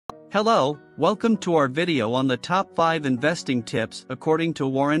Hello, welcome to our video on the top 5 investing tips according to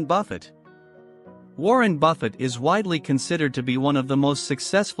Warren Buffett. Warren Buffett is widely considered to be one of the most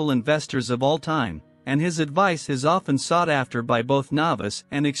successful investors of all time, and his advice is often sought after by both novice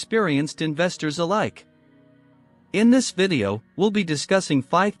and experienced investors alike. In this video, we'll be discussing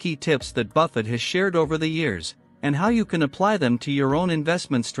 5 key tips that Buffett has shared over the years, and how you can apply them to your own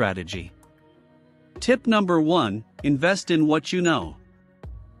investment strategy. Tip number 1, invest in what you know.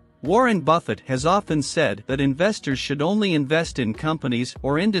 Warren Buffett has often said that investors should only invest in companies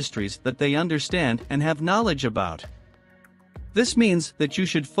or industries that they understand and have knowledge about. This means that you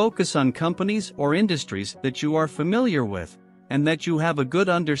should focus on companies or industries that you are familiar with, and that you have a good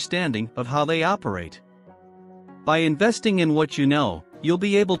understanding of how they operate. By investing in what you know, you'll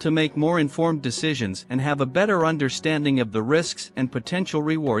be able to make more informed decisions and have a better understanding of the risks and potential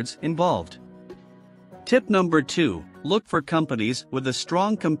rewards involved. Tip number 2, look for companies with a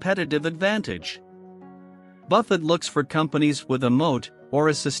strong competitive advantage. Buffett looks for companies with a moat, or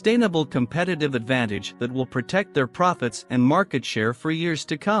a sustainable competitive advantage that will protect their profits and market share for years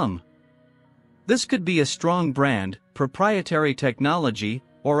to come. This could be a strong brand, proprietary technology,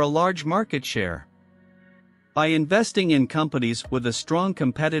 or a large market share. By investing in companies with a strong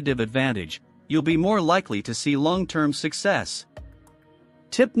competitive advantage, you'll be more likely to see long-term success.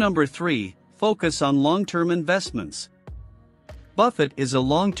 Tip number 3, focus on long-term investments. Buffett is a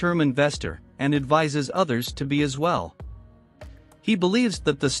long-term investor and advises others to be as well. He believes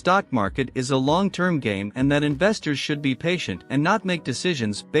that the stock market is a long-term game and that investors should be patient and not make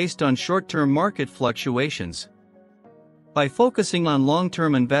decisions based on short-term market fluctuations. By focusing on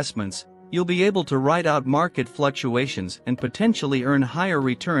long-term investments, you'll be able to ride out market fluctuations and potentially earn higher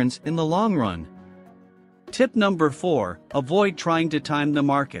returns in the long run. Tip number 4, avoid trying to time the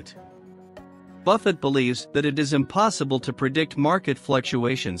market. Buffett believes that it is impossible to predict market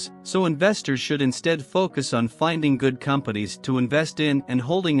fluctuations, so investors should instead focus on finding good companies to invest in and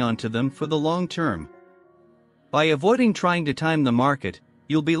holding on to them for the long term. By avoiding trying to time the market,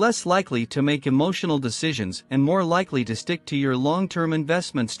 you'll be less likely to make emotional decisions and more likely to stick to your long-term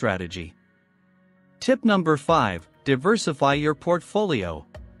investment strategy. Tip number 5, diversify your portfolio.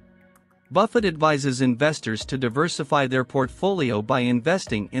 Buffett advises investors to diversify their portfolio by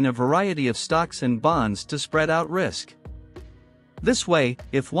investing in a variety of stocks and bonds to spread out risk. This way,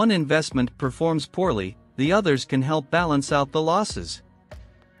 if one investment performs poorly, the others can help balance out the losses.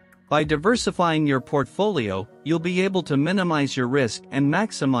 By diversifying your portfolio, you'll be able to minimize your risk and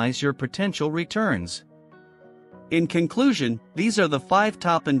maximize your potential returns. In conclusion, these are the 5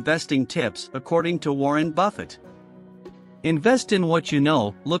 top investing tips according to Warren Buffett. Invest in what you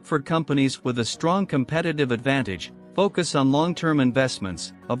know, look for companies with a strong competitive advantage, focus on long-term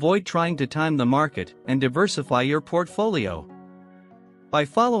investments, avoid trying to time the market, and diversify your portfolio. By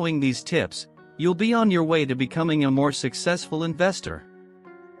following these tips, you'll be on your way to becoming a more successful investor.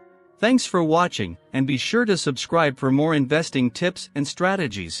 Thanks for watching, and be sure to subscribe for more investing tips and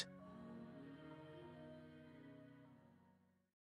strategies.